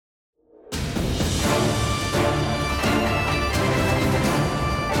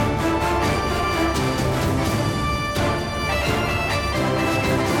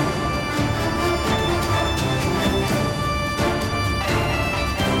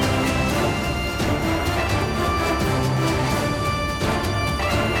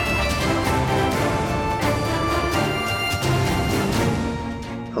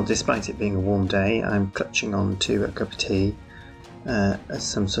despite it being a warm day, I'm clutching on to a cup of tea as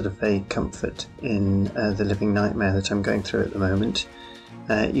some sort of vague comfort in the living nightmare that I'm going through at the moment.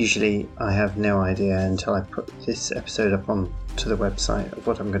 Usually I have no idea until I put this episode up onto the website of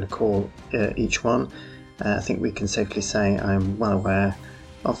what I'm going to call each one. I think we can safely say I'm well aware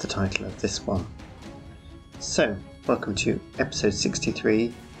of the title of this one. So, welcome to episode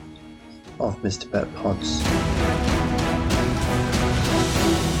 63 of Mr. Burt Pods.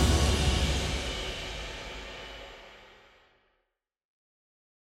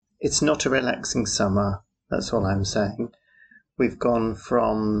 It's not a relaxing summer, that's all I'm saying. We've gone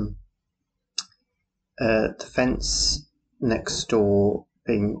from the fence next door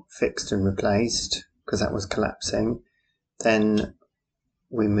being fixed and replaced because that was collapsing. Then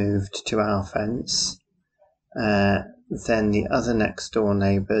we moved to our fence. Then the other next door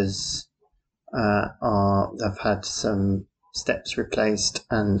neighbours have had some steps replaced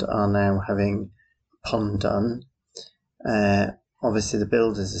and are now having a pond done. Obviously the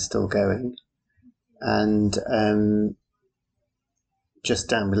builders are still going, and just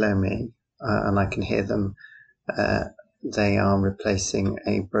down below me, and I can hear them, they are replacing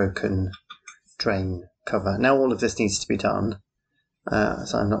a broken drain cover. Now all of this needs to be done,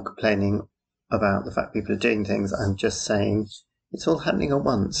 so I'm not complaining about the fact people are doing things. I'm just saying it's all happening at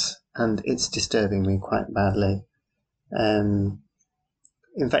once and it's disturbing me quite badly. In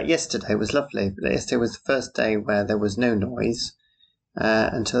fact, yesterday was lovely, but yesterday was the first day where there was no noise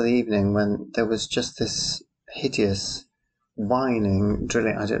until the evening, when there was just this hideous whining,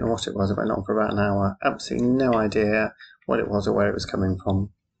 drilling. I don't know what it was. It went on for about an hour. Absolutely no idea what it was or where it was coming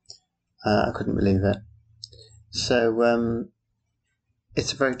from. I couldn't believe it. So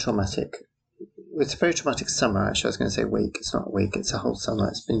it's a very traumatic summer, actually. I was going to say week. It's not a week, it's a whole summer.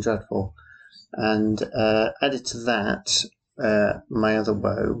 It's been dreadful. And added to that, my other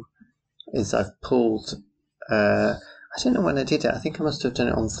woe is I've pulled... I don't know when I did it. I think I must have done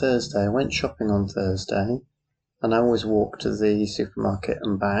it on Thursday. I went shopping on Thursday, and I always walk to the supermarket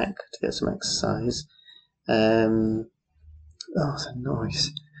and back to get some exercise. The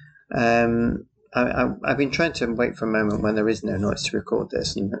noise. I've been trying to wait for a moment when there is no noise to record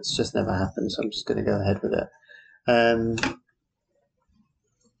this, and it's just never happened, so I'm just going to go ahead with it.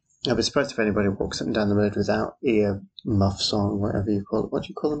 I'd be surprised if anybody walks up and down the road without ear muffs on, whatever you call it. What do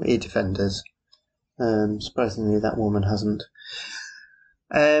you call them? Ear defenders. Surprisingly, that woman hasn't.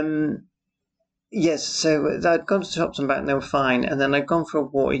 Yes, so I'd gone to the shops and back and they were fine, and then I'd gone for a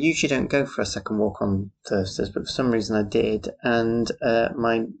walk. I usually don't go for a second walk on Thursdays, but for some reason I did, and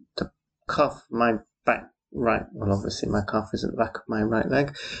my back right, well obviously my calf is at the back of my right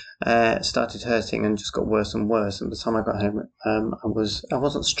leg, started hurting and just got worse and worse, and by the time I got home I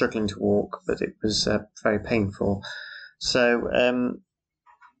wasn't struggling to walk, but it was very painful. So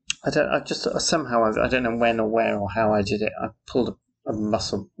I don't know when or where or how I did it. I pulled a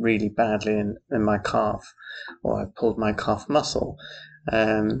muscle really badly in my calf, or I pulled my calf muscle.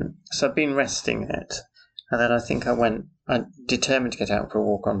 So I've been resting it, and then I think I determined to get out for a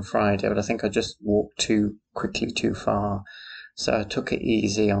walk on Friday, but I think I just walked too quickly, too far. So I took it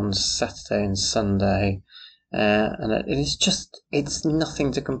easy on Saturday and Sunday, and it's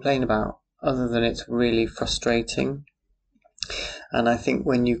nothing to complain about other than it's really frustrating. And I think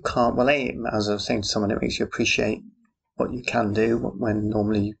when you can't, as I was saying to someone, it makes you appreciate what you can do when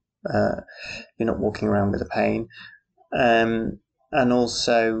normally you're not walking around with a pain. And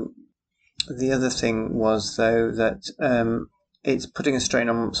also, the other thing was, though, that it's putting a strain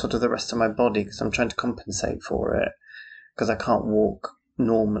on sort of the rest of my body because I'm trying to compensate for it because I can't walk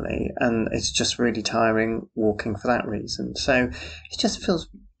normally, and it's just really tiring walking for that reason. So it just feels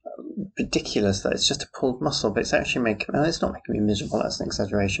ridiculous that it's just a pulled muscle, but it's actually it's not making me miserable, that's an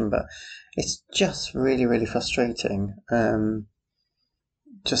exaggeration, but it's just really, really frustrating.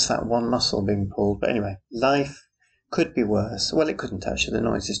 Just that one muscle being pulled. But anyway, life could be worse. Well, it couldn't actually. The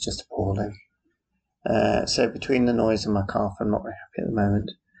noise is just appalling. So between the noise and my calf, I'm not very happy at the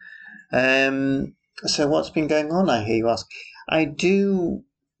moment. So what's been going on, I hear you ask?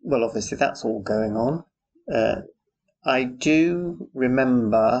 Well, obviously that's all going on. I do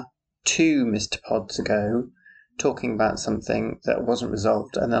remember 2 Mr. Pods ago talking about something that wasn't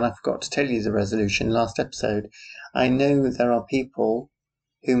resolved, and then I forgot to tell you the resolution last episode. I know there are people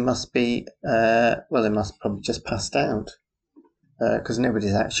who must be, they must probably just passed out, because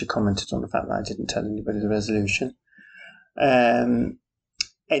nobody's actually commented on the fact that I didn't tell anybody the resolution.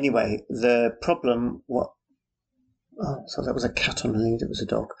 Anyway, the problem... so that was a cat on the lead, it was a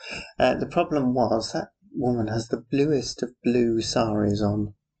dog. The problem was that woman has the bluest of blue saris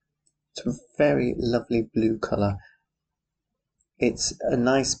on. It's a very lovely blue colour. it's a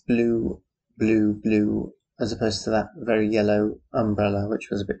nice blue, as opposed to that very yellow umbrella, which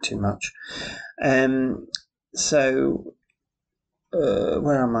was a bit too much. So,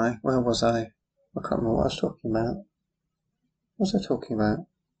 where am I? Where was I? I can't remember what I was talking about. What was I talking about?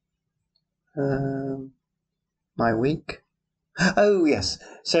 My week? Oh, yes.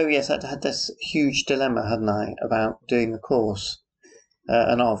 So, yes, I had this huge dilemma, hadn't I, about doing a course,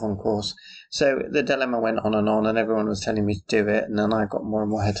 an Arvon course. So the dilemma went on, and everyone was telling me to do it, and then I got more and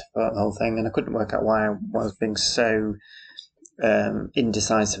more head about the whole thing, and I couldn't work out why I was being so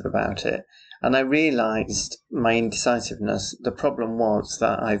indecisive about it. And I realised my indecisiveness, the problem was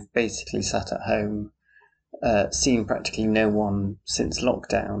that I've basically sat at home, seen practically no one since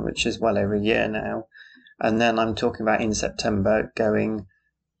lockdown, which is well over a year now. And then I'm talking about in September going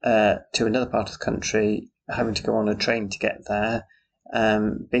to another part of the country, having to go on a train to get there,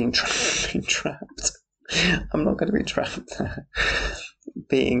 being trapped. I'm not going to be trapped there.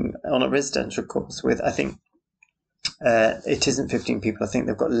 Being on a residential course with, I think, it isn't 15 people. I think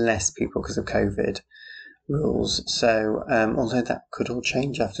they've got less people because of COVID rules. So, although that could all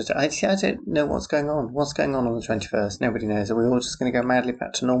change after. I don't know what's going on. What's going on the 21st? Nobody knows. Are we all just going to go madly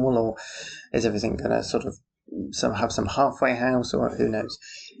back to normal, or is everything going to sort of have some halfway house, or who knows?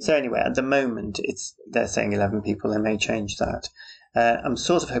 So anyway, at the moment, they're saying 11 people. They may change that. I'm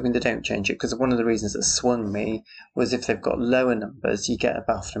sort of hoping they don't change it, because one of the reasons that swung me was if they've got lower numbers, you get a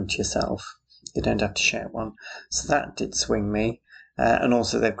bathroom to yourself. You don't have to share one. So that did swing me. And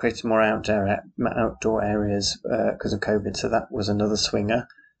also they've created more outdoor areas because of COVID. So that was another swinger.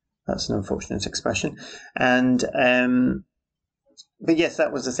 That's an unfortunate expression. And but yes,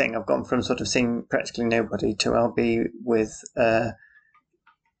 that was the thing. I've gone from sort of seeing practically nobody to I'll be with a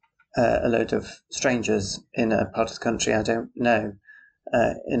load of strangers in a part of the country I don't know,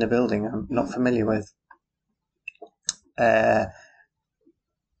 in a building I'm not familiar with.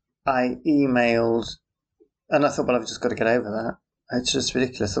 I emailed, and I thought, well, I've just got to get over that. It's just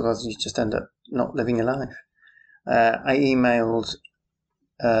ridiculous, otherwise you just end up not living your life. I emailed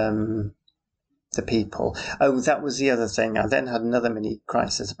the people. Oh, that was the other thing. I then had another mini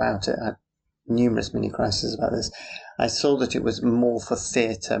crisis about it. I had numerous mini crises about this. I saw that it was more for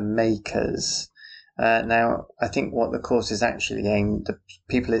theatre makers. Now, I think what the course is actually the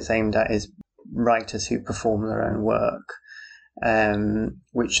people it's aimed at is writers who perform their own work,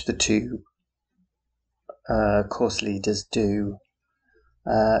 which the two course leaders do.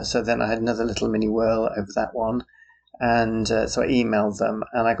 So then I had another little mini whirl over that one. And so I emailed them,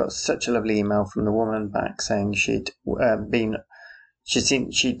 and I got such a lovely email from the woman back saying she'd overseen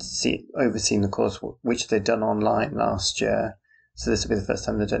the course, which they'd done online last year. So this will be the first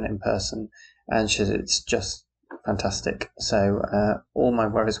time they've done it in person. And she said it's just fantastic. So all my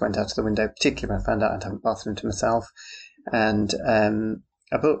worries went out of the window, particularly when I found out I'd have a bathroom to myself. And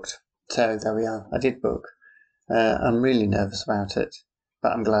I booked. So there we are. I did book. I'm really nervous about it,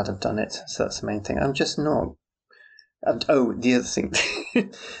 but I'm glad I've done it. So that's the main thing. I'm just not. The other thing,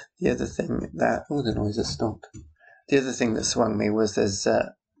 the noise has stopped. The other thing that swung me was there's,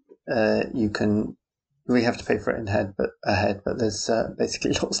 we have to pay for it ahead, but there's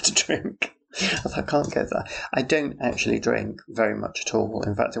basically lots to drink. I can't get that. I don't actually drink very much at all.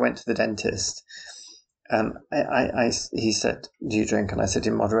 In fact, I went to the dentist. He said, "Do you drink?" And I said,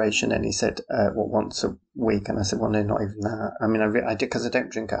 "In moderation." And he said, once a week?" And I said, "Well, no, not even that. I mean, I did, because I don't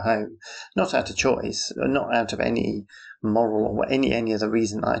drink at home, not out of choice, not out of any moral or any other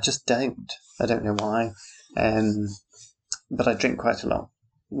reason. I just don't. I don't know why. But I drink quite a lot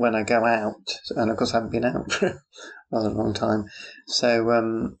when I go out, and of course I haven't been out for a rather long time. So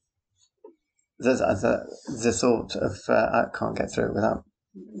the thought of I can't get through it without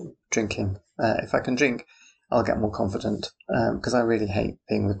drinking. If I can drink, I'll get more confident, because I really hate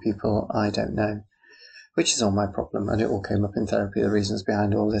being with people I don't know, which is all my problem, and it all came up in therapy, the reasons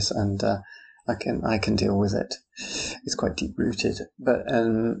behind all this, and I can deal with it. It's quite deep rooted, but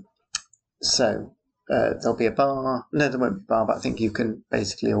so there'll be a bar. No, there won't be a bar, but I think you can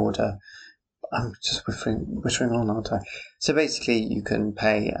basically order. I'm just whittering on, aren't I? So basically, you can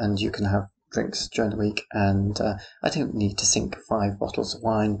pay and you can have drinks during the week, and I don't need to sink 5 bottles of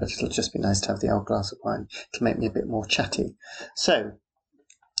wine, but it'll just be nice to have the old glass of wine to make me a bit more chatty. So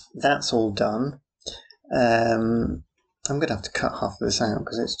that's all done. I'm going to have to cut half of this out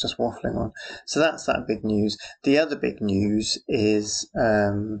because it's just waffling on. So that's that big news. The other big news is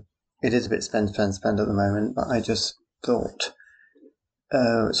it is a bit spend at the moment, but I just thought,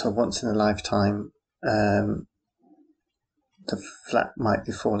 so once in a lifetime, the flat might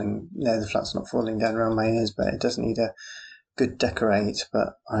be falling. No, the flat's not falling down around my ears, but it does need a good decorate.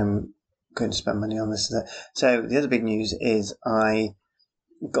 But I'm going to spend money on this. So the other big news is I've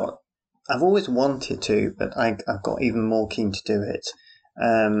always wanted to, but I've got even more keen to do it.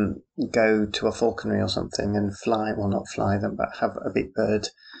 Go to a falconry or something and not fly them, but have a big bird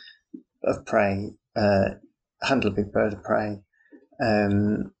of prey, handle a big bird of prey.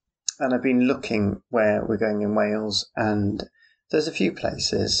 And I've been looking where we're going in Wales, and there's a few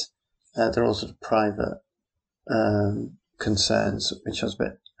places. They're all sort of private concerns, which I was a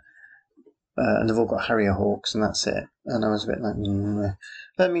bit. And they've all got harrier hawks, and that's it. And I was a bit like,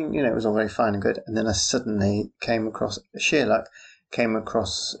 But I mean, it was all very fine and good. And then I suddenly came across, sheer luck, in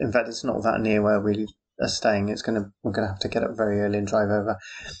fact, it's not that near where we are staying. We're gonna have to get up very early and drive over.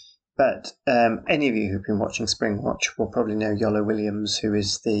 But any of you who've been watching Spring Watch will probably know Yolo Williams, who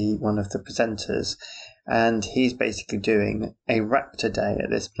is one of the presenters, and he's basically doing a raptor day at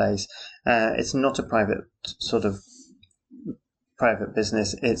this place. It's not a private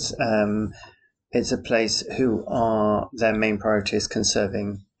business. It's a place their main priority is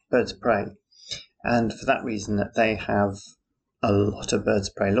conserving birds of prey, and for that reason they have a lot of birds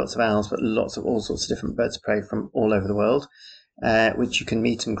of prey, lots of owls, but lots of all sorts of different birds of prey from all over the world, which you can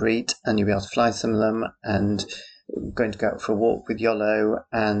meet and greet, and you'll be able to fly some of them. And we're going to go out for a walk with Yolo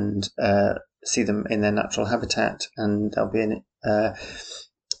and see them in their natural habitat, and they'll be in it.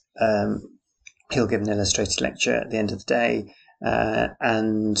 He'll give an illustrated lecture at the end of the day.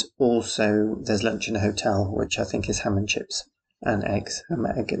 And also there's lunch in a hotel, which I think is ham and chips and eggs,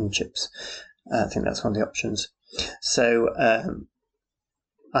 egg and chips. I think that's one of the options. So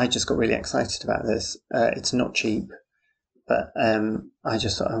I just got really excited about this. It's not cheap, but I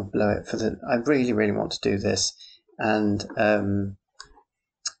just thought I'll blow it I really, really want to do this. And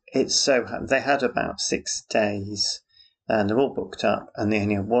they had about 6 days. And they're all booked up, and they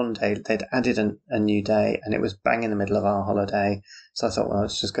only had one day. They'd added a new day, and it was bang in the middle of our holiday. So I thought, well,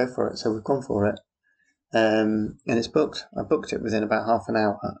 let's just go for it. So we've gone for it. And it's booked. I booked it within about half an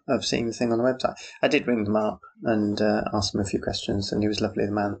hour of seeing the thing on the website. I did ring them up and ask them a few questions, and he was lovely.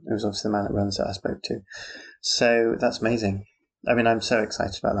 It was obviously the man that runs it I spoke to. So that's amazing. I mean, I'm so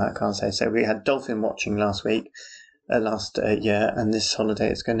excited about that, I can't say. So we had dolphin watching last year, and this holiday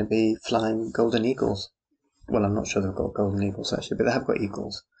it's going to be flying golden eagles. Well, I'm not sure they've got golden eagles, actually, but they have got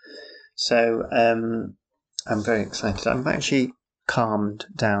eagles. So I'm very excited. I'm actually calmed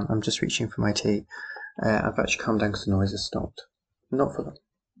down. I'm just reaching for my tea. I've actually calmed down because the noise has stopped. Not for them.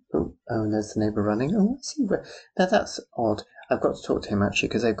 Oh, and there's the neighbour running. Oh, I see. Now, that's odd. I've got to talk to him, actually,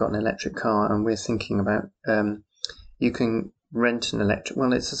 because they've got an electric car, and we're thinking about you can rent an electric...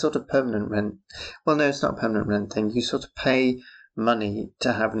 Well, it's a sort of permanent rent. Well, no, it's not a permanent rent thing. You sort of pay money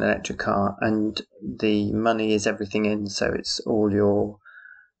to have an electric car, and the money is everything in, so it's all your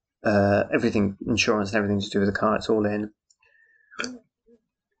everything, insurance and everything to do with the car, it's all in,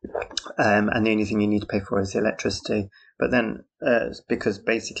 and the only thing you need to pay for is the electricity. But then because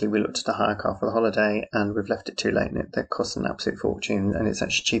basically we looked at a hire car for the holiday and we've left it too late, and that costs an absolute fortune, and it's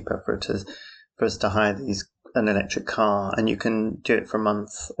actually cheaper for us to hire an electric car, and you can do it for a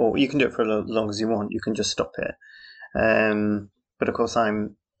month, or you can do it for as long as you want. You can just stop it. But of course,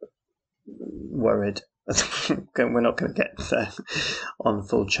 I'm worried we're not going to get there on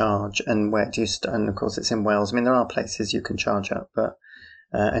full charge. And where do you start? And of course, it's in Wales. I mean, there are places you can charge up, but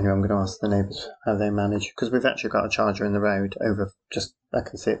anyway, I'm going to ask the neighbours how they manage, because we've actually got a charger in the road I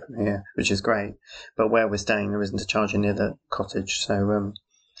can see it from here, which is great. But where we're staying, there isn't a charger near the cottage, so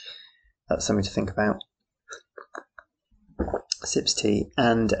that's something to think about. Sips tea.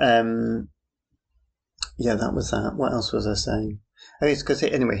 And yeah, that was that. What else was I saying? Oh, it's because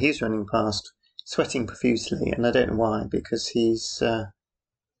anyway, he's running past, sweating profusely, and I don't know why, because he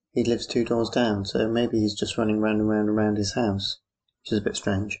lives 2 doors down, so maybe he's just running round and round and round his house, which is a bit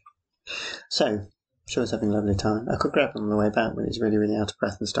strange. So, sure, he's having a lovely time. I could grab him on the way back when he's really, really out of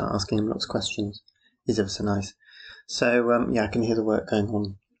breath and start asking him lots of questions. He's ever so nice. So, yeah, I can hear the work going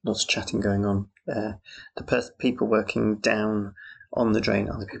on, lots of chatting going on. The people working down on the drain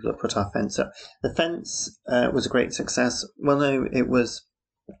are the people that put our fence up. The fence was a great success. Well, no, it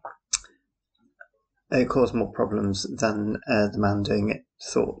caused more problems than the man doing it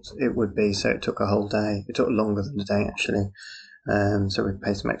thought it would be, so it took a whole day. It took longer than a day, actually. So we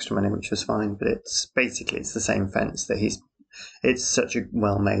paid some extra money, which was fine, but it's the same fence it's such a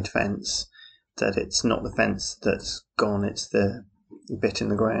well-made fence that it's not the fence that's gone, it's the bit in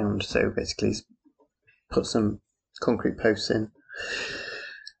the ground. So basically he's put some concrete posts in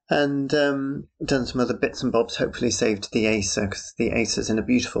and done some other bits and bobs, hopefully saved the Acer, because the Acer's in a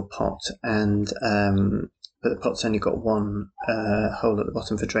beautiful pot, and but the pot's only got one hole at the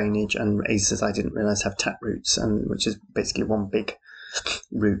bottom for drainage, and Acers, I didn't realise, have tap roots, and which is basically one big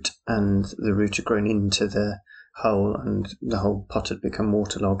root, and the root had grown into the hole, and the whole pot had become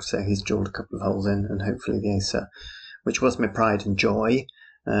waterlogged. So he's drilled a couple of holes in, and hopefully the Acer, which was my pride and joy,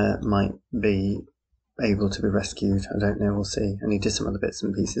 might be able to be rescued. I don't know, we'll see. And he did some other bits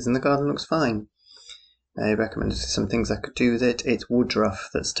and pieces, and the garden looks fine. He recommended some things I could do with it. It's woodruff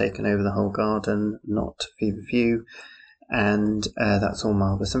that's taken over the whole garden, not feverfew, and that's all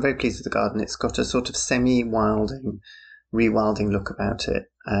marvellous. I'm very pleased with the garden. It's got a sort of semi-wilding, rewilding look about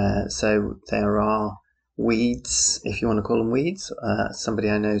it. So there are weeds, if you want to call them weeds. Somebody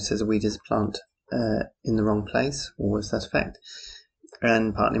I know says a weed is a plant in the wrong place, or was that effect?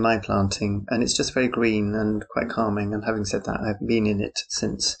 And partly my planting, and it's just very green and quite calming. And having said that, I've been in it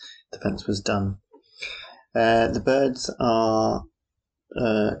since the fence was done. The birds are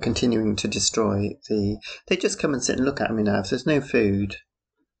continuing to destroy they just come and sit and look at me now. If there's no food,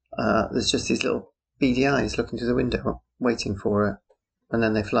 there's just these little beady eyes looking through the window, waiting for it, and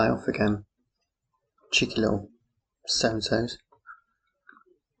then they fly off again. Cheeky little so-and-sos.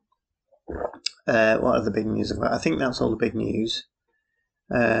 What other big news about? I think that's all the big news.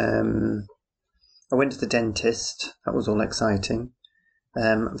 I went to the dentist. That was all exciting.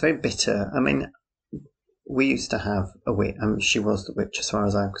 Very bitter. I mean, we used to have a witch. She was the witch as far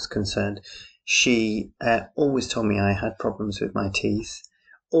as I was concerned. She always told me I had problems with my teeth.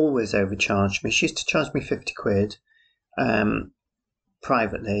 Always overcharged me. She used to charge me 50 quid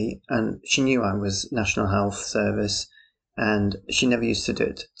privately, and she knew I was National Health Service, and she never used to do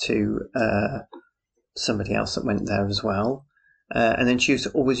it to somebody else that went there as well. And then she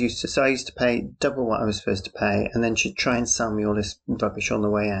always used to, so I used to pay double what I was supposed to pay, and then she'd try and sell me all this rubbish on the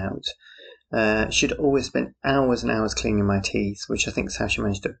way out. She'd always spent hours and hours cleaning my teeth, which I think is how she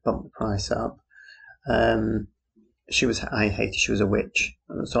managed to bump the price up. I hated, she was a witch.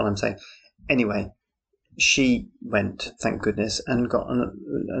 That's all I'm saying. Anyway, she went, thank goodness, and got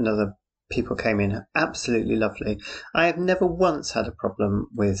another. People came in, absolutely lovely. I have never once had a problem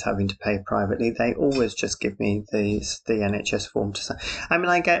with having to pay privately. They always just give me the NHS form to sign. I mean,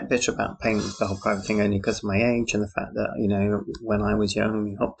 I get bitter about paying the whole private thing only because of my age and the fact that, you know, when I was young,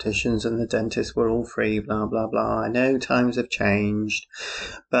 the opticians and the dentists were all free, blah, blah, blah. I know times have changed.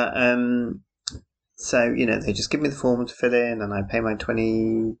 But, so, you know, they just give me the form to fill in, and I pay my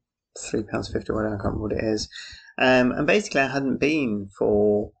 £23.50, whatever, I can't remember what it is. And basically I hadn't been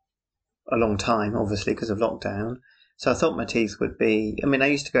for a long time, obviously, because of lockdown. So I thought my teeth would be, I mean, I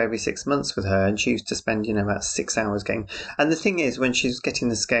used to go every 6 months with her, and she used to spend, you know, about 6 hours getting, and the thing is, when she's getting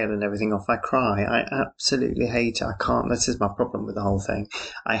the scale and everything off, I cry. I absolutely hate it. I can't, this is my problem with the whole thing.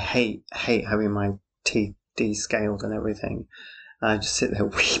 I hate having my teeth descaled and everything. I just sit there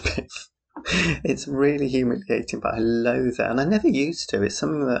weeping. It's really humiliating, but I loathe it, and I never used to. It's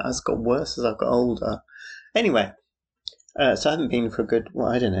something that has got worse as I've got older. Anyway, so I haven't been for a good, well,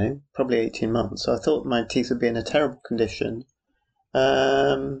 I don't know, probably 18 months. So I thought my teeth would be in a terrible condition.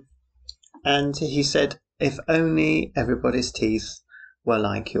 And he said, if only everybody's teeth were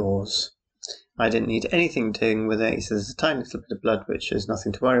like yours. I didn't need anything doing with it. He says there's a tiny little bit of blood, which is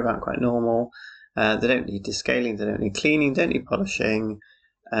nothing to worry about, quite normal. They don't need descaling, they don't need cleaning, don't need polishing.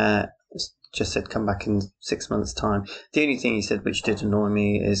 Just said come back in 6 months' time. The only thing he said which did annoy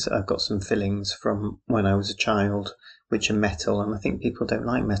me is I've got some fillings from when I was a child, which are metal, and I think people don't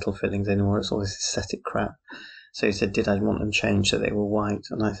like metal fillings anymore. It's all this aesthetic crap. So he said, did I want them changed so they were white?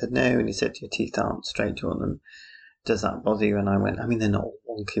 And I said, no. And he said, your teeth aren't straight, do you want them? Does that bother you? And I went, I mean, they're not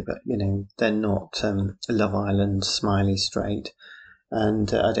wonky, but, you know, they're not Love Island smiley straight.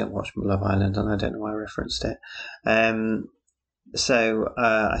 And I don't watch Love Island, and I don't know why I referenced it. So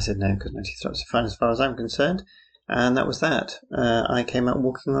I said no, because my teeth are fine as far as I'm concerned. And that was that. I came out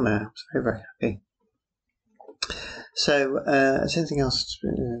walking on air. I was very, very happy. So, is there anything else?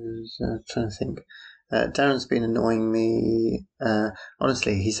 Trying to think. Darren's been annoying me.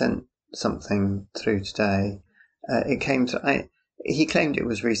 Honestly, he sent something through today. It came to. He claimed it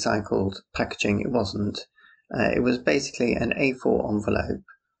was recycled packaging. It wasn't. It was basically an A4 envelope.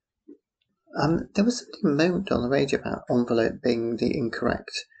 There was something moaned on the radio about envelope being the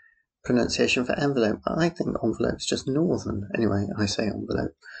incorrect pronunciation for envelope, but I think envelope's just northern. Anyway, I say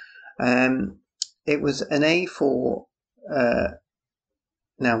envelope. It was an A4.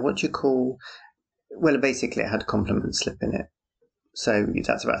 Now, what do you call? Well, basically, it had a compliment slip in it. So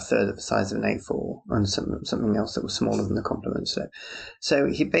that's about a third of the size of an A4, and something else that was smaller than the compliment slip. So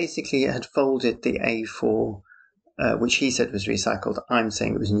he basically had folded the A4, which he said was recycled. I'm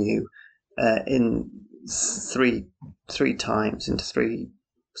saying it was new, in three times into 3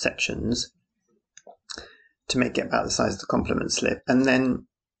 sections to make it about the size of the compliment slip, and then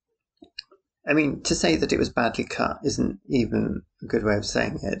I mean, to say that it was badly cut isn't even a good way of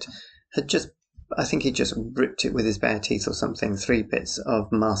saying it. I think he just ripped it with his bare teeth or something. 3 bits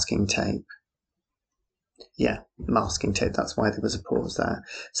of masking tape. Yeah, masking tape. That's why there was a pause there.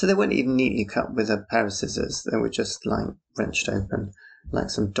 So they weren't even neatly cut with a pair of scissors. They were just like wrenched open, like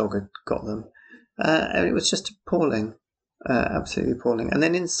some dog had got them. And it was just appalling, absolutely appalling. And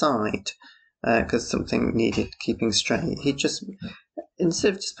then inside, because something needed keeping straight, he just,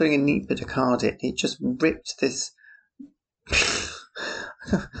 instead of just putting a neat bit of card in, he just ripped this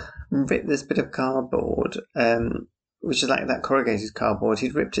bit of cardboard, which is like that corrugated cardboard.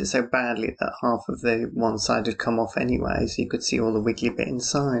 He'd ripped it so badly that half of the one side had come off anyway, so you could see all the wiggly bit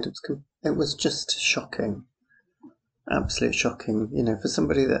inside. It was just shocking, absolutely shocking. You know, for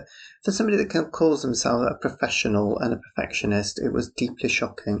somebody that calls themselves a professional and a perfectionist, it was deeply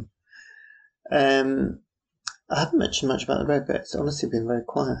shocking. I haven't mentioned much about the red bit. It's honestly been very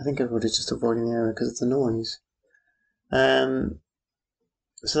quiet. I think everybody's just avoiding the area because of the noise.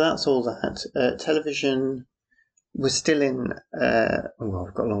 So that's all that. Television, we're still in,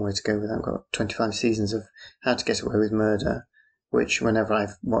 we've got a long way to go with that. I've got 25 seasons of How to Get Away with Murder, which whenever I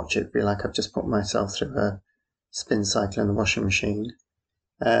watch it, I feel like I've just put myself through a spin cycle in the washing machine.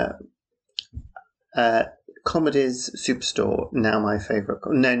 Comedies Superstore, now my favourite.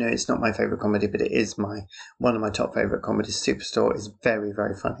 No, it's not my favourite comedy, but it is one of my top favourite comedies. Superstore is very,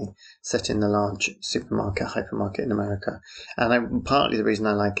 very funny, set in the large hypermarket in America. And partly the reason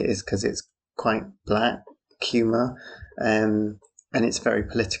I like it is because it's quite black humour, and it's very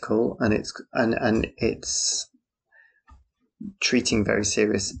political, and it's treating very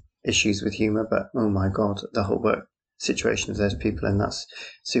serious issues with humour. But oh my god, the whole work situation of those people in that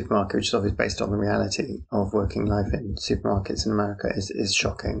supermarket, which is obviously based on the reality of working life in supermarkets in America, is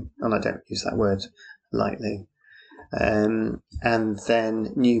shocking, and I don't use that word lightly. And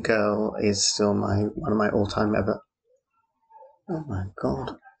then New Girl is still one of my all-time ever. Oh my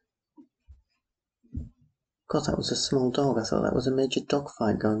god, that was a small dog. I thought that was a major dog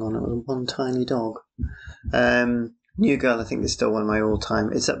fight going on. It was one tiny dog. New Girl, I think, is still one of my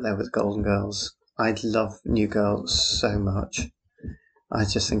all-time. It's up there with Golden Girls. I love New Girl so much. I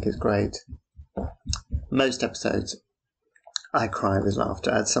just think it's great. Most episodes, I cry with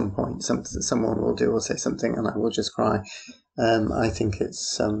laughter at some point. Someone will do or say something, and I will just cry. I think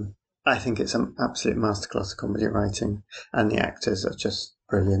it's an absolute masterclass of comedy writing, and the actors are just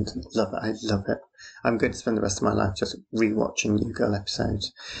brilliant. Love it. I love it. I'm going to spend the rest of my life just rewatching New Girl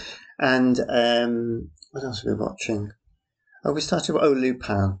episodes. And what else are we watching? We started with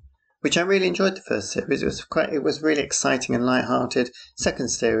Lupin, which I really enjoyed the first series. It was really exciting and light-hearted. Second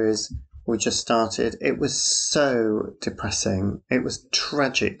series we just started. It was so depressing. It was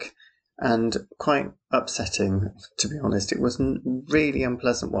tragic and quite upsetting, to be honest. It was really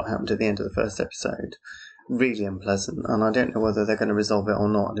unpleasant what happened at the end of the first episode. Really unpleasant, and I don't know whether they're going to resolve it or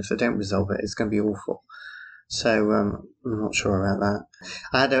not. And if they don't resolve it, it's going to be awful. So I'm not sure about that.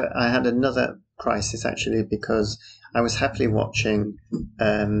 I had another crisis actually, because I was happily watching,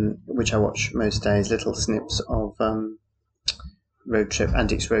 which I watch most days, little snips of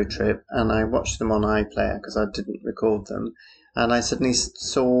Antiques Road Trip, and I watched them on iPlayer because I didn't record them, and I suddenly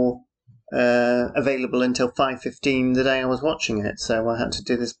saw available until 5:15 the day I was watching it, so I had to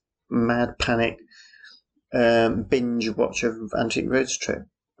do this mad panic binge watch of Antique Road Trip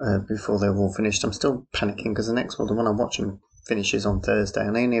before they were all finished. I'm still panicking because the next one, the one I'm watching, finishes on Thursday,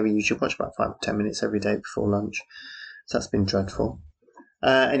 and I only ever usually watch about 5 or 10 minutes every day before lunch. So that's been dreadful.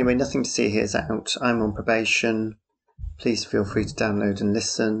 Anyway, Nothing to See Here is out. I'm on probation. Please feel free to download and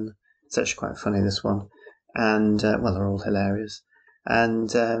listen. It's actually quite funny, this one. And, they're all hilarious. And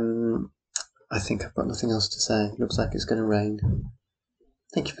I think I've got nothing else to say. Looks like it's going to rain.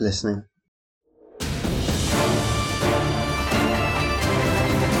 Thank you for listening.